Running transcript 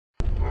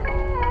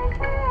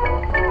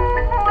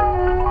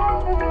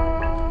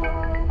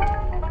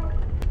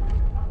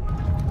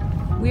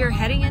We're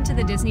heading into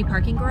the Disney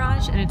parking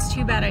garage, and it's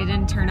too bad I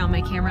didn't turn on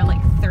my camera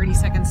like 30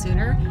 seconds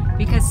sooner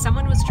because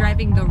someone was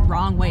driving the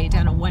wrong way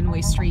down a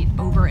one-way street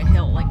over a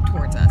hill like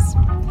towards us.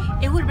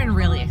 It would have been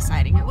really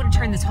exciting. It would have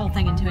turned this whole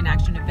thing into an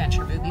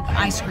action-adventure movie, but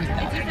I screwed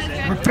up.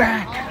 We're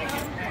back!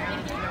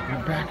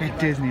 We're back at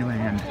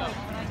Disneyland.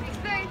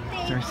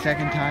 It's our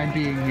second time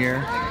being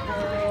here.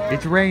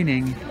 It's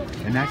raining,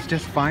 and that's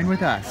just fine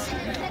with us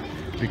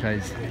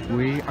because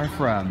we are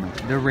from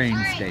the rain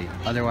state,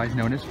 otherwise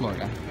known as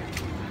Florida.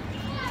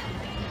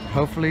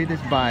 Hopefully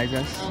this buys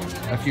us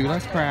a few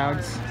less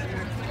crowds,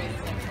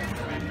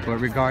 but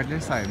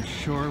regardless, I am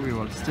sure we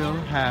will still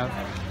have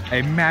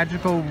a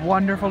magical,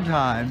 wonderful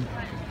time.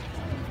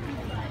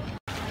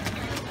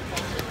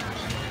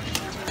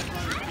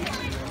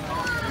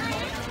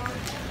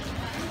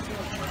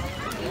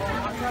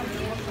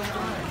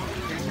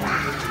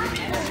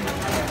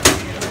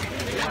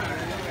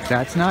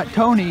 That's not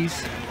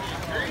Tony's.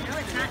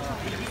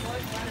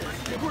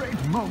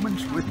 Great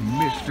moments with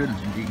Mr.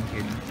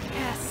 Lincoln.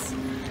 Yes.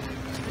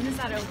 When is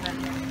that open?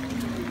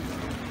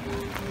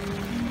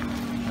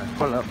 I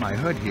pull up my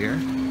hood here.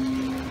 It's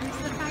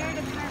the fire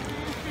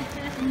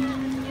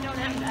department. You don't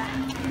have that.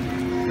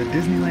 The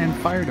Disneyland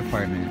Fire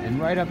Department.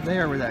 And right up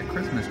there where that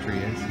Christmas tree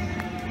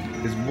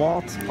is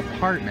Walt's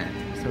apartment.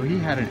 So he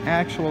had an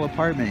actual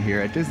apartment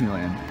here at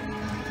Disneyland.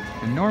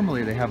 And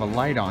normally they have a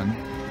light on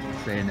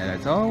saying that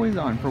it's always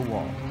on for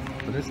Walt.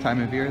 But this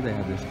time of year they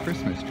have this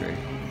Christmas tree.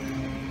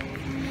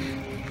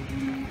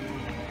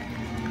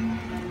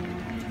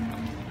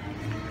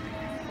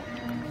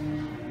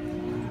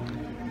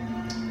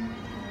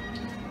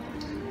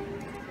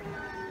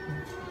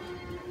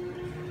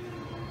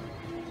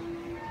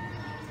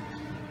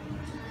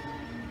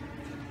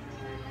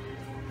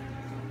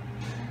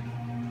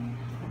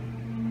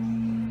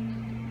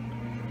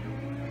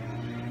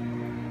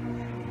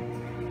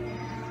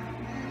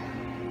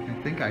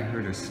 I think I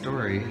heard a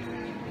story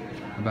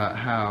about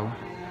how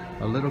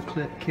a little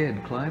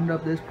kid climbed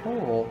up this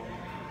pole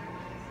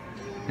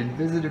and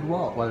visited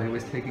Walt while he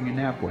was taking a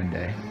nap one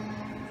day.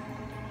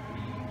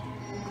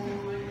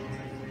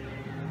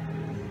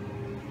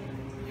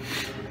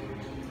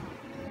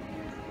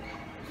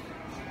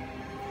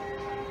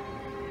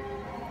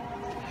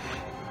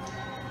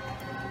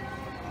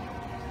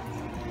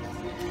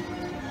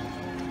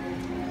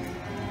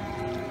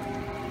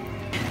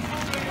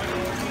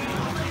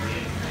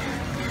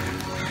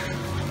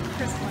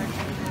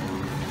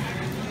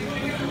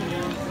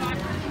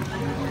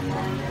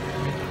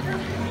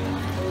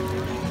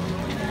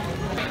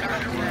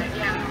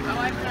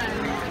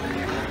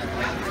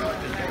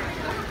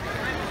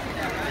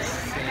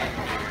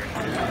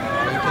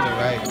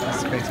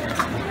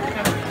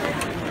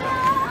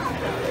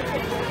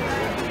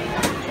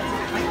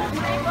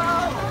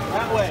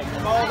 That way.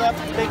 All that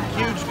big,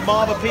 huge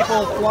mob of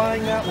people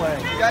flying that way.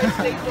 You guys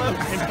stay close.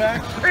 In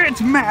fact,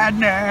 It's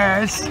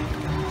madness!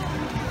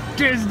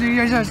 Disney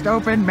has just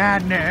opened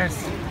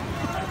madness!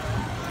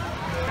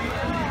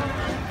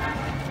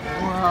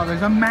 Wow,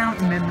 there's a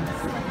mountain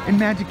in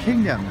Magic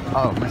Kingdom.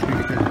 Oh, must be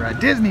because we're at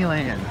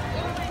Disneyland.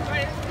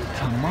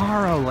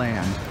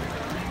 Tomorrowland.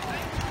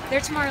 Their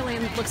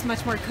Tomorrowland looks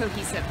much more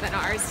cohesive than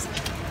ours.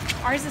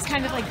 Ours is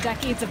kind of like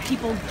decades of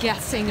people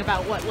guessing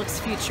about what looks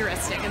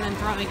futuristic and then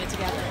throwing it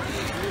together.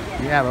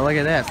 Yeah, but look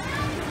at this.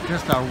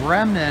 Just a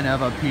remnant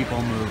of a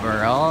people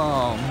mover.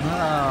 Oh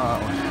no.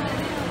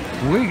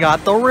 We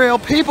got the real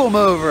people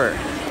mover.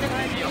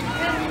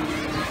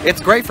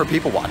 It's great for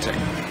people watching.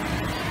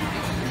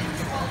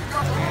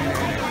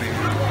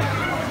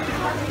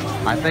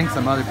 I think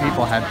some other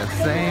people had the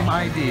same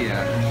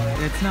idea.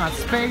 It's not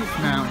Space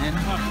Mountain,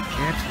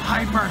 it's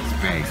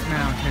Hyperspace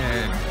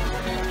Mountain.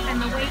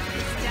 And the wait is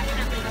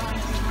definitely going to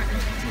be more than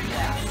 15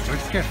 minutes.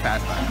 Let's get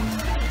fast by.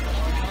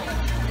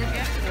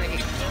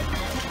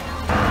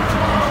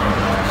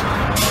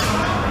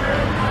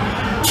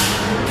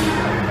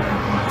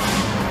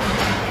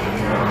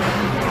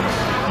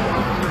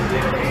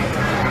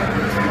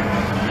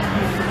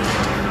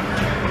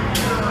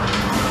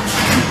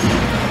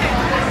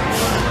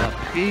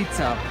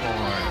 Pizza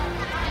port.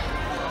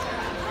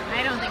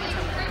 I don't think it's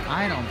open.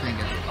 I don't think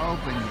it's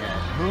open yet.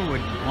 Who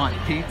would want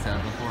pizza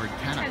before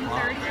 10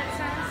 o'clock? 10:30 it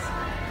says.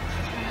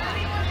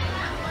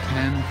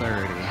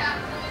 10:30.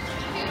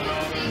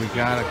 We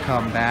gotta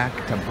come back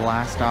to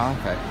blast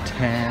off at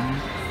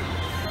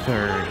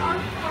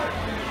 10:30.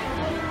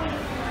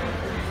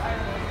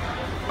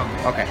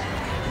 Okay.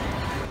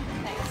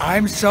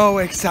 I'm so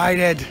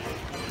excited.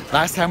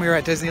 Last time we were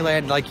at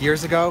Disneyland, like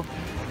years ago,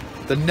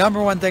 the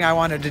number one thing I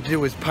wanted to do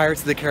was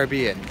Pirates of the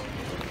Caribbean.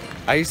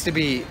 I used to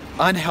be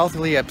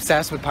unhealthily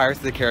obsessed with Pirates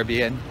of the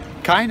Caribbean,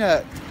 kind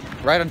of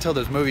right until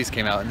those movies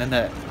came out, and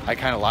then I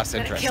kind of lost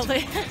interest. Killed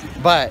it.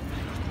 But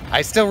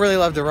I still really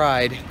loved the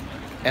ride.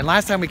 And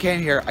last time we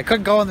came here, I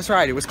couldn't go on this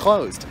ride. It was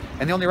closed.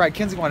 And the only ride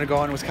Kinsey wanted to go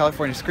on was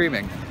California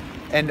Screaming.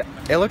 And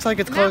it looks like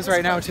it's closed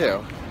right now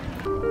too.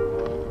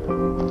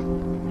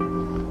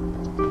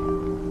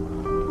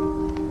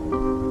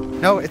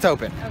 No, it's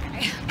open.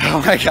 Okay.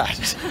 Oh my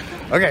gosh.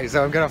 Okay,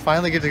 so I'm gonna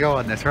finally get to go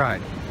on this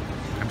ride.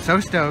 I'm so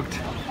stoked.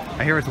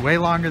 I hear it's way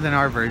longer than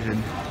our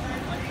version.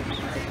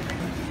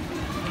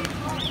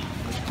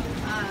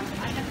 I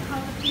had to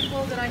call the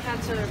people that I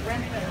had to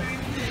rent this.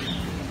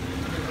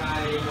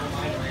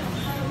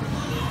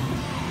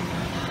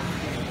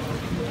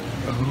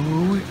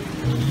 Oh,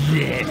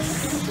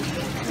 yes.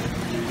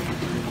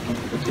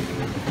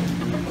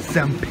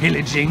 Some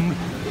pillaging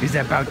is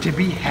about to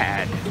be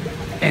had,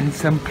 and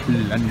some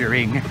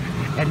plundering,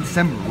 and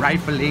some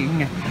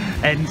rifling,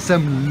 and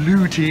some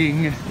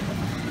looting.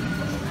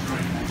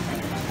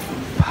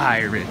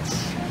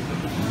 Pirates,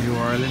 New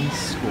Orleans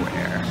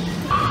Square.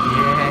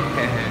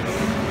 Yes.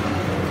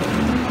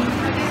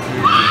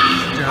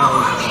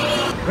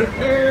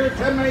 Prepare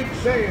to make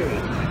sail.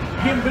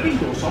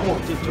 Bienvenidos a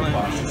bordo.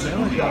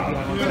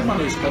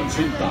 Permanezcan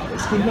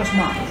sentados con las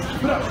manos.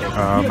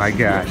 Oh my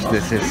gosh,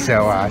 this is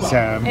so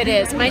awesome. It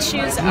is. My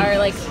shoes are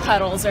like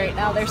puddles right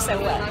now. They're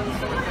so wet.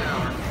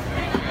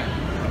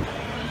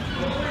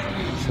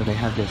 So they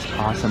have this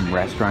awesome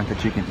restaurant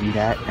that you can eat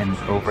at and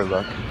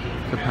overlook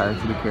the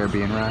Pirates of the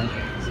Caribbean ride.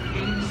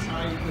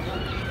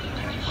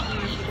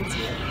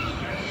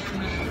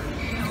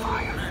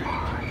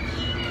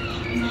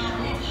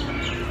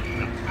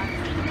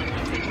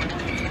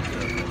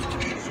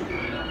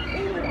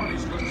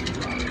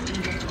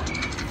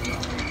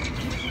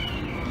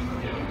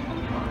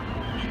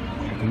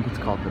 I think it's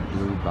called the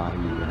Blue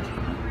Bayou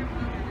Restaurant.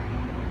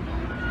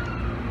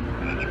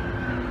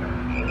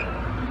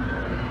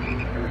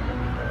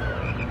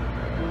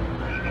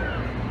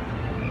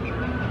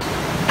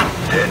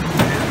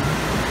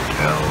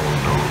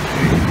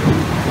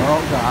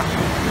 Oh gosh.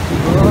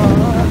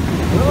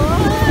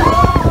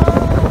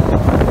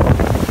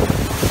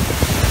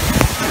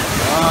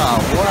 Oh,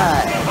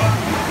 what?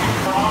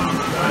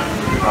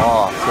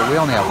 Oh, so we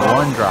only have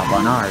one drop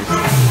on ours.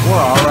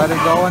 We're already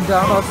going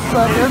down a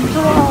second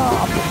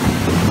drop.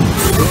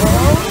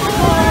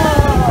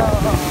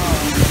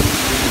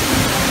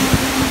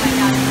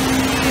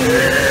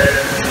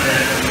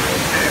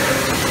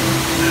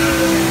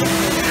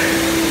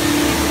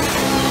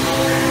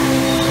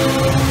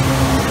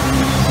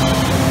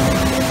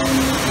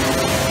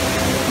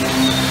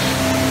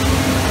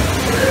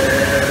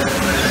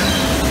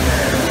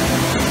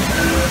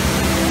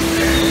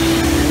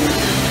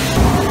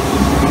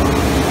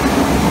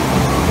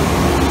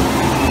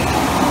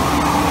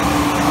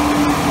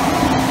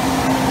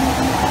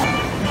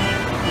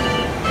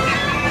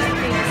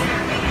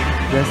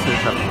 This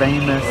is a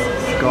famous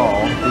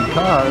skull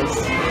because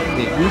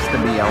it used to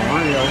be a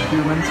real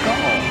human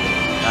skull.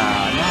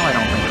 Now I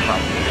don't think it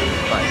probably is,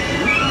 but it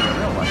used to be a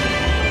real one.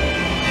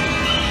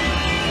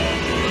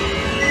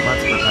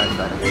 Let's pretend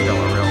that it's still a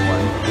real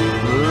one.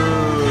 Ooh,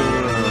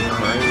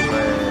 crazy.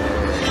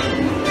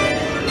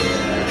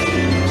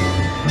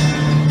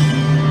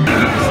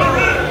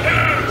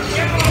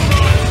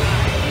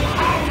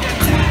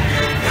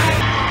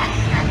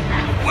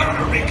 Where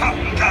we come,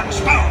 Jack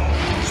Sparrow?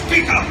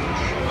 Speak up!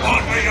 Or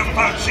may you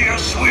fancy a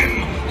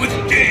swim with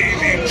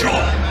Davy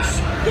Jones?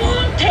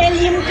 Don't tell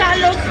him,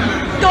 Carlos.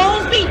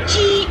 Don't be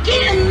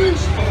cheeky.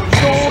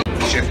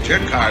 Shift your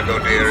cargo,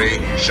 dearie.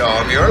 Show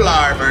him your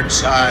larboard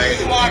side.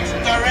 What's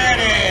the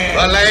ready?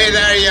 Belay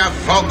there, you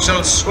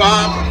forecastle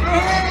swab.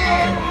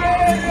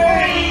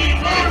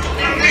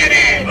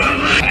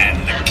 And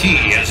the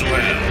key as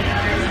well.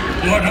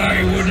 What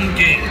I wouldn't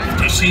give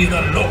to see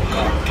the look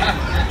of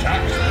Captain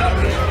Jack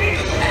Sparrow.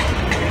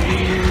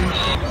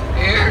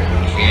 Here,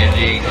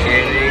 kitty,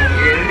 kitty,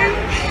 kitty.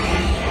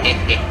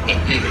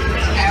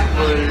 Have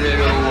a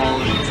little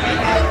old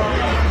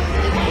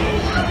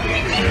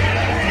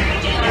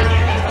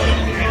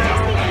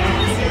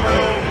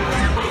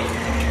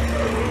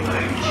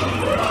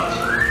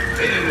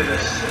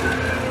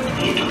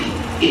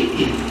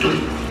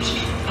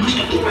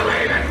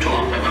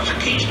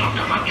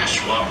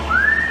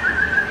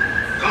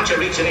Can't you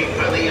reach any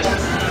further?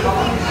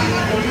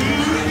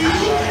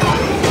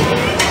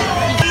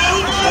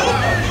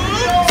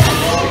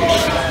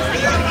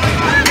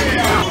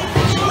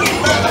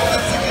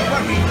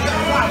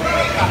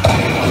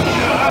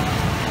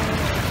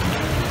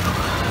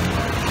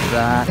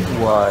 That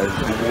was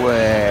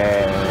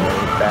way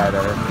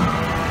better.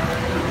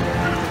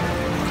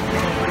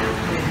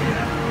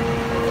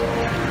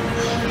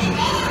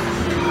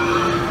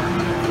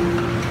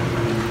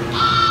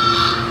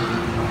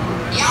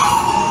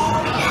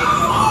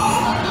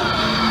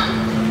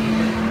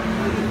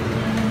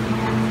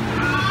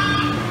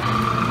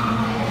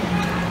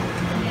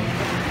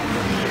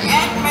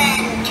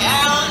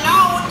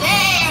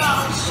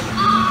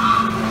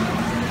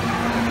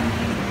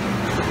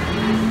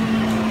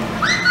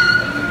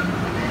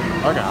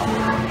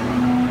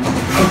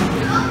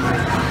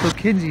 So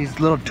Kinsey's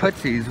little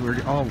tootsies were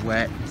all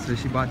wet, so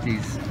she bought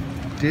these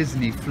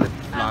Disney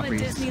flip-floppies. I'm a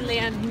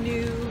Disneyland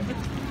noob.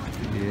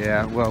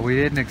 Yeah, well, we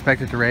didn't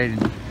expect it to rain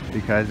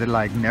because it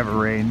like never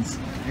rains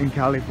in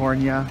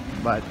California,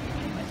 but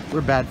we're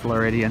bad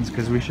Floridians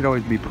because we should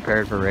always be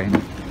prepared for rain.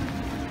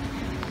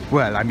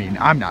 Well, I mean,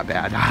 I'm not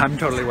bad. I'm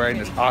totally wearing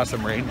this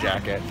awesome rain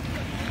jacket.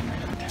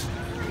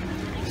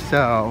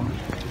 So,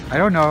 I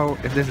don't know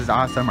if this is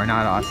awesome or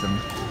not awesome,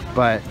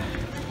 but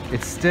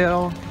it's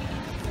still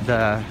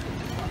the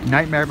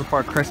Nightmare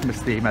Before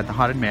Christmas theme at the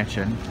Haunted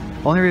Mansion.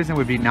 Only reason it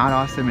would be not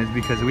awesome is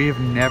because we have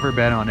never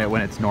been on it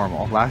when it's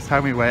normal. Last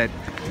time we went,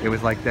 it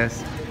was like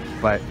this,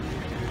 but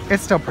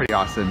it's still pretty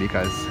awesome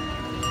because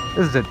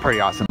this is a pretty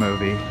awesome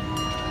movie.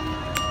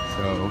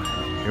 So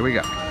here we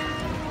go.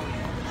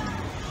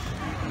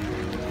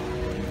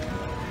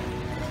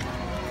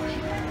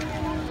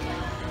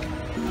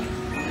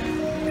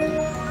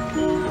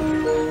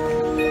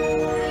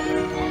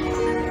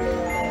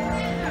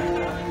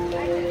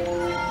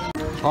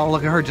 Oh,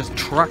 look at her just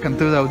trucking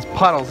through those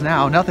puddles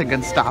now. Nothing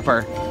can stop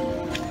her.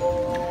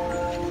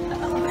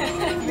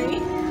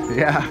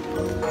 Yeah.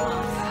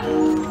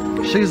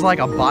 She's like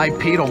a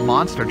bipedal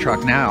monster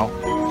truck now.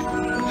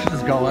 She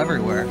just go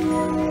everywhere.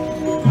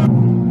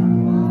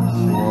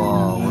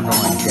 Whoa, we're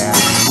going down.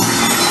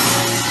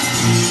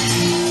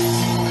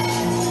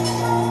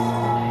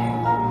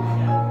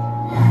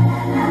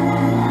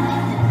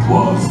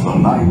 Was the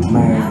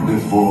nightmare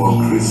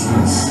before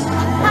Christmas.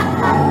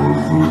 All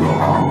through the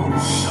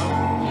house.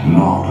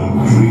 Not a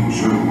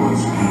creature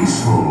was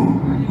peaceful,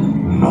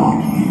 not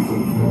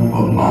even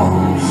a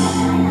mouse.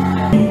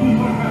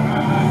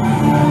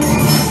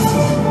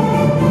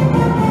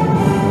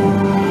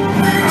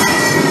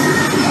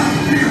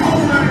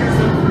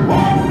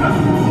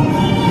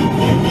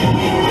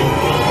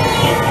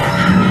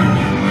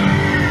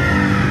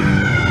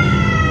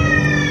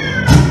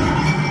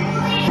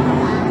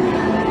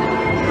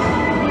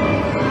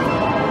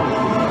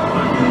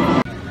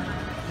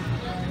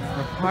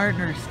 The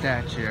partner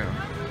statue.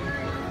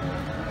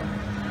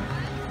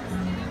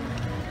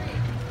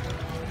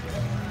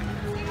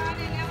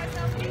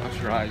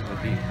 Rise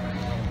with these.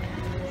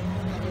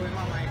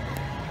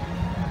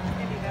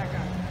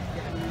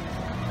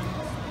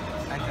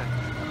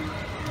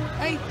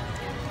 Hey.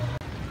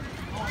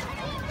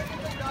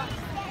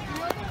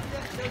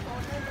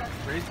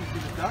 Ready to see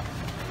the duck?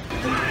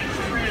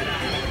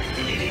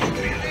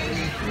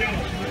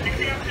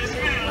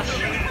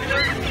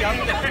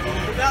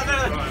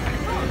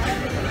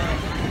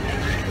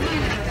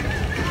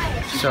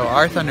 So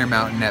our Thunder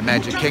Mountain at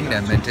Magic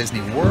Kingdom at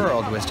Disney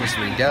World was just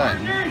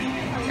redone.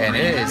 And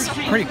it is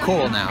pretty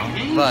cool now,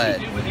 but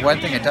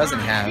one thing it doesn't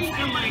have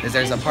is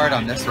there's a part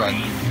on this one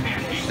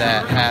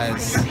that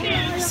has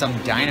some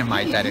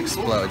dynamite that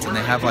explodes, and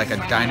they have like a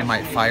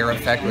dynamite fire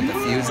effect with the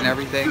fuse and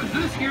everything.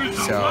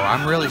 So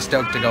I'm really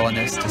stoked to go on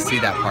this to see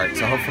that part.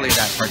 So hopefully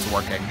that part's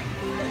working.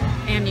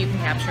 And you can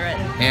capture it.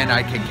 And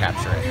I can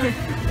capture it.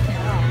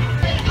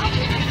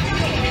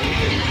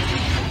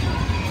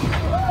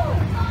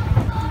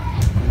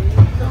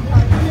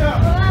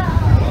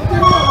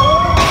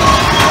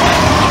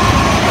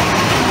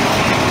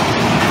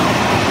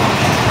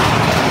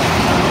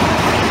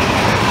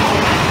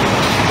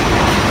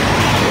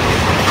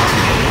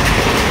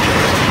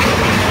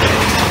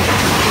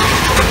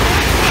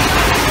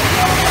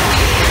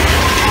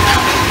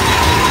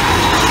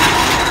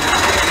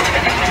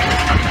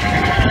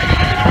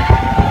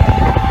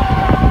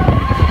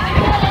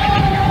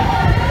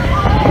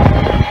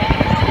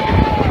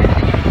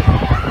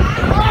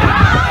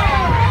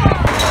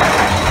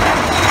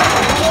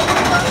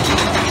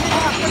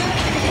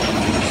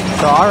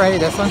 So already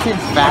this one seems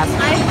fast.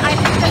 I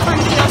think this one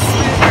feels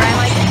smoother. I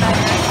like it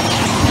better.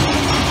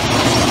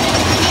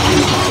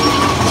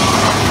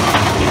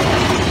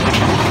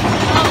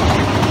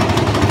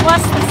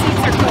 Plus the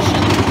seats are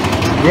cushioned.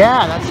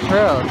 Yeah, that's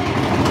true.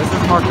 This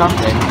is more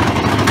comfy.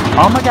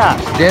 Oh my gosh,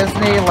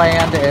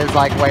 Disneyland is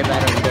like way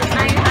better than Disney.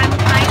 I'm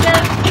kind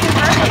of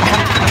converted.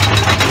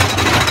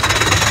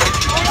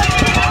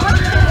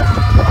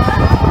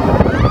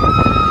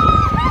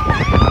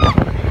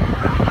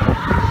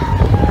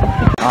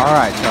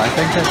 Alright, so I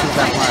think this is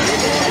that part.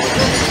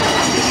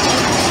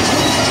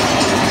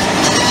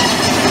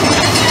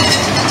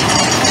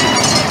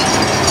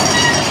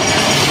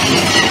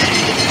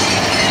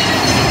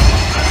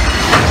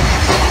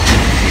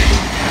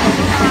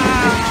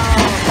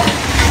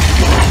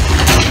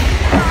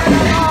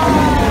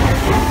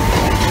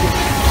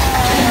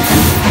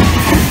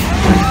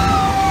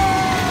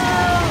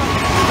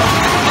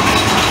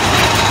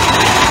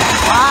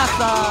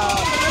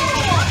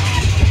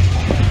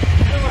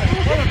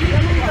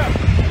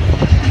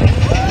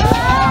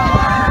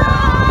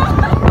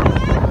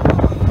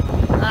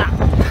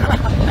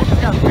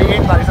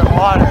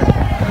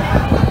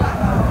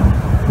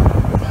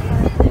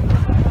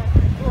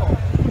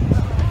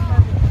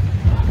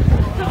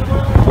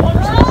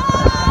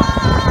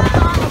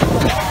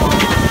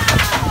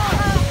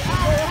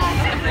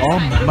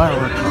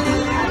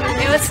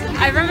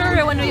 I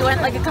remember when we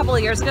went like a couple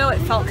of years ago, it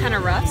felt kind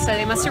of rough, so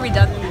they must have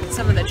redone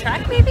some of the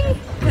track maybe?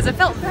 Because it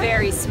felt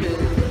very smooth,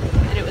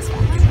 and it was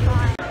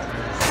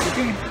fast.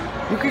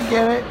 You can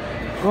get it.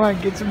 Go on,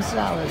 get some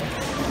salad.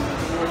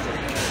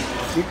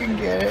 You can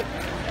get it.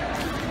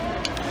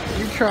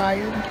 You're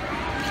trying.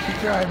 You're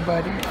trying,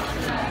 buddy.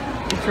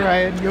 You're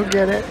trying. You'll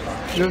get it.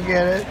 You'll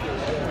get it.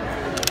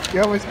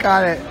 You almost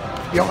got it.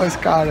 You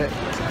almost got it.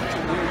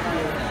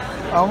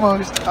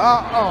 Almost.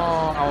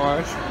 Uh-oh.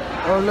 Almost.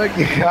 Oh, look,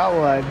 you got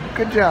one.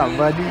 Good job,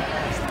 buddy.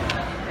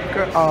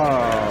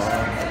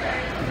 Oh.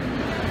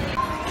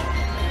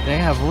 They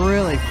have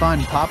really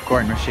fun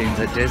popcorn machines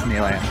at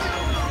Disneyland.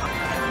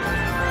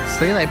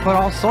 See, they put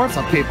all sorts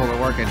of people to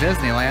work at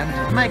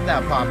Disneyland. Make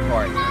that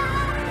popcorn.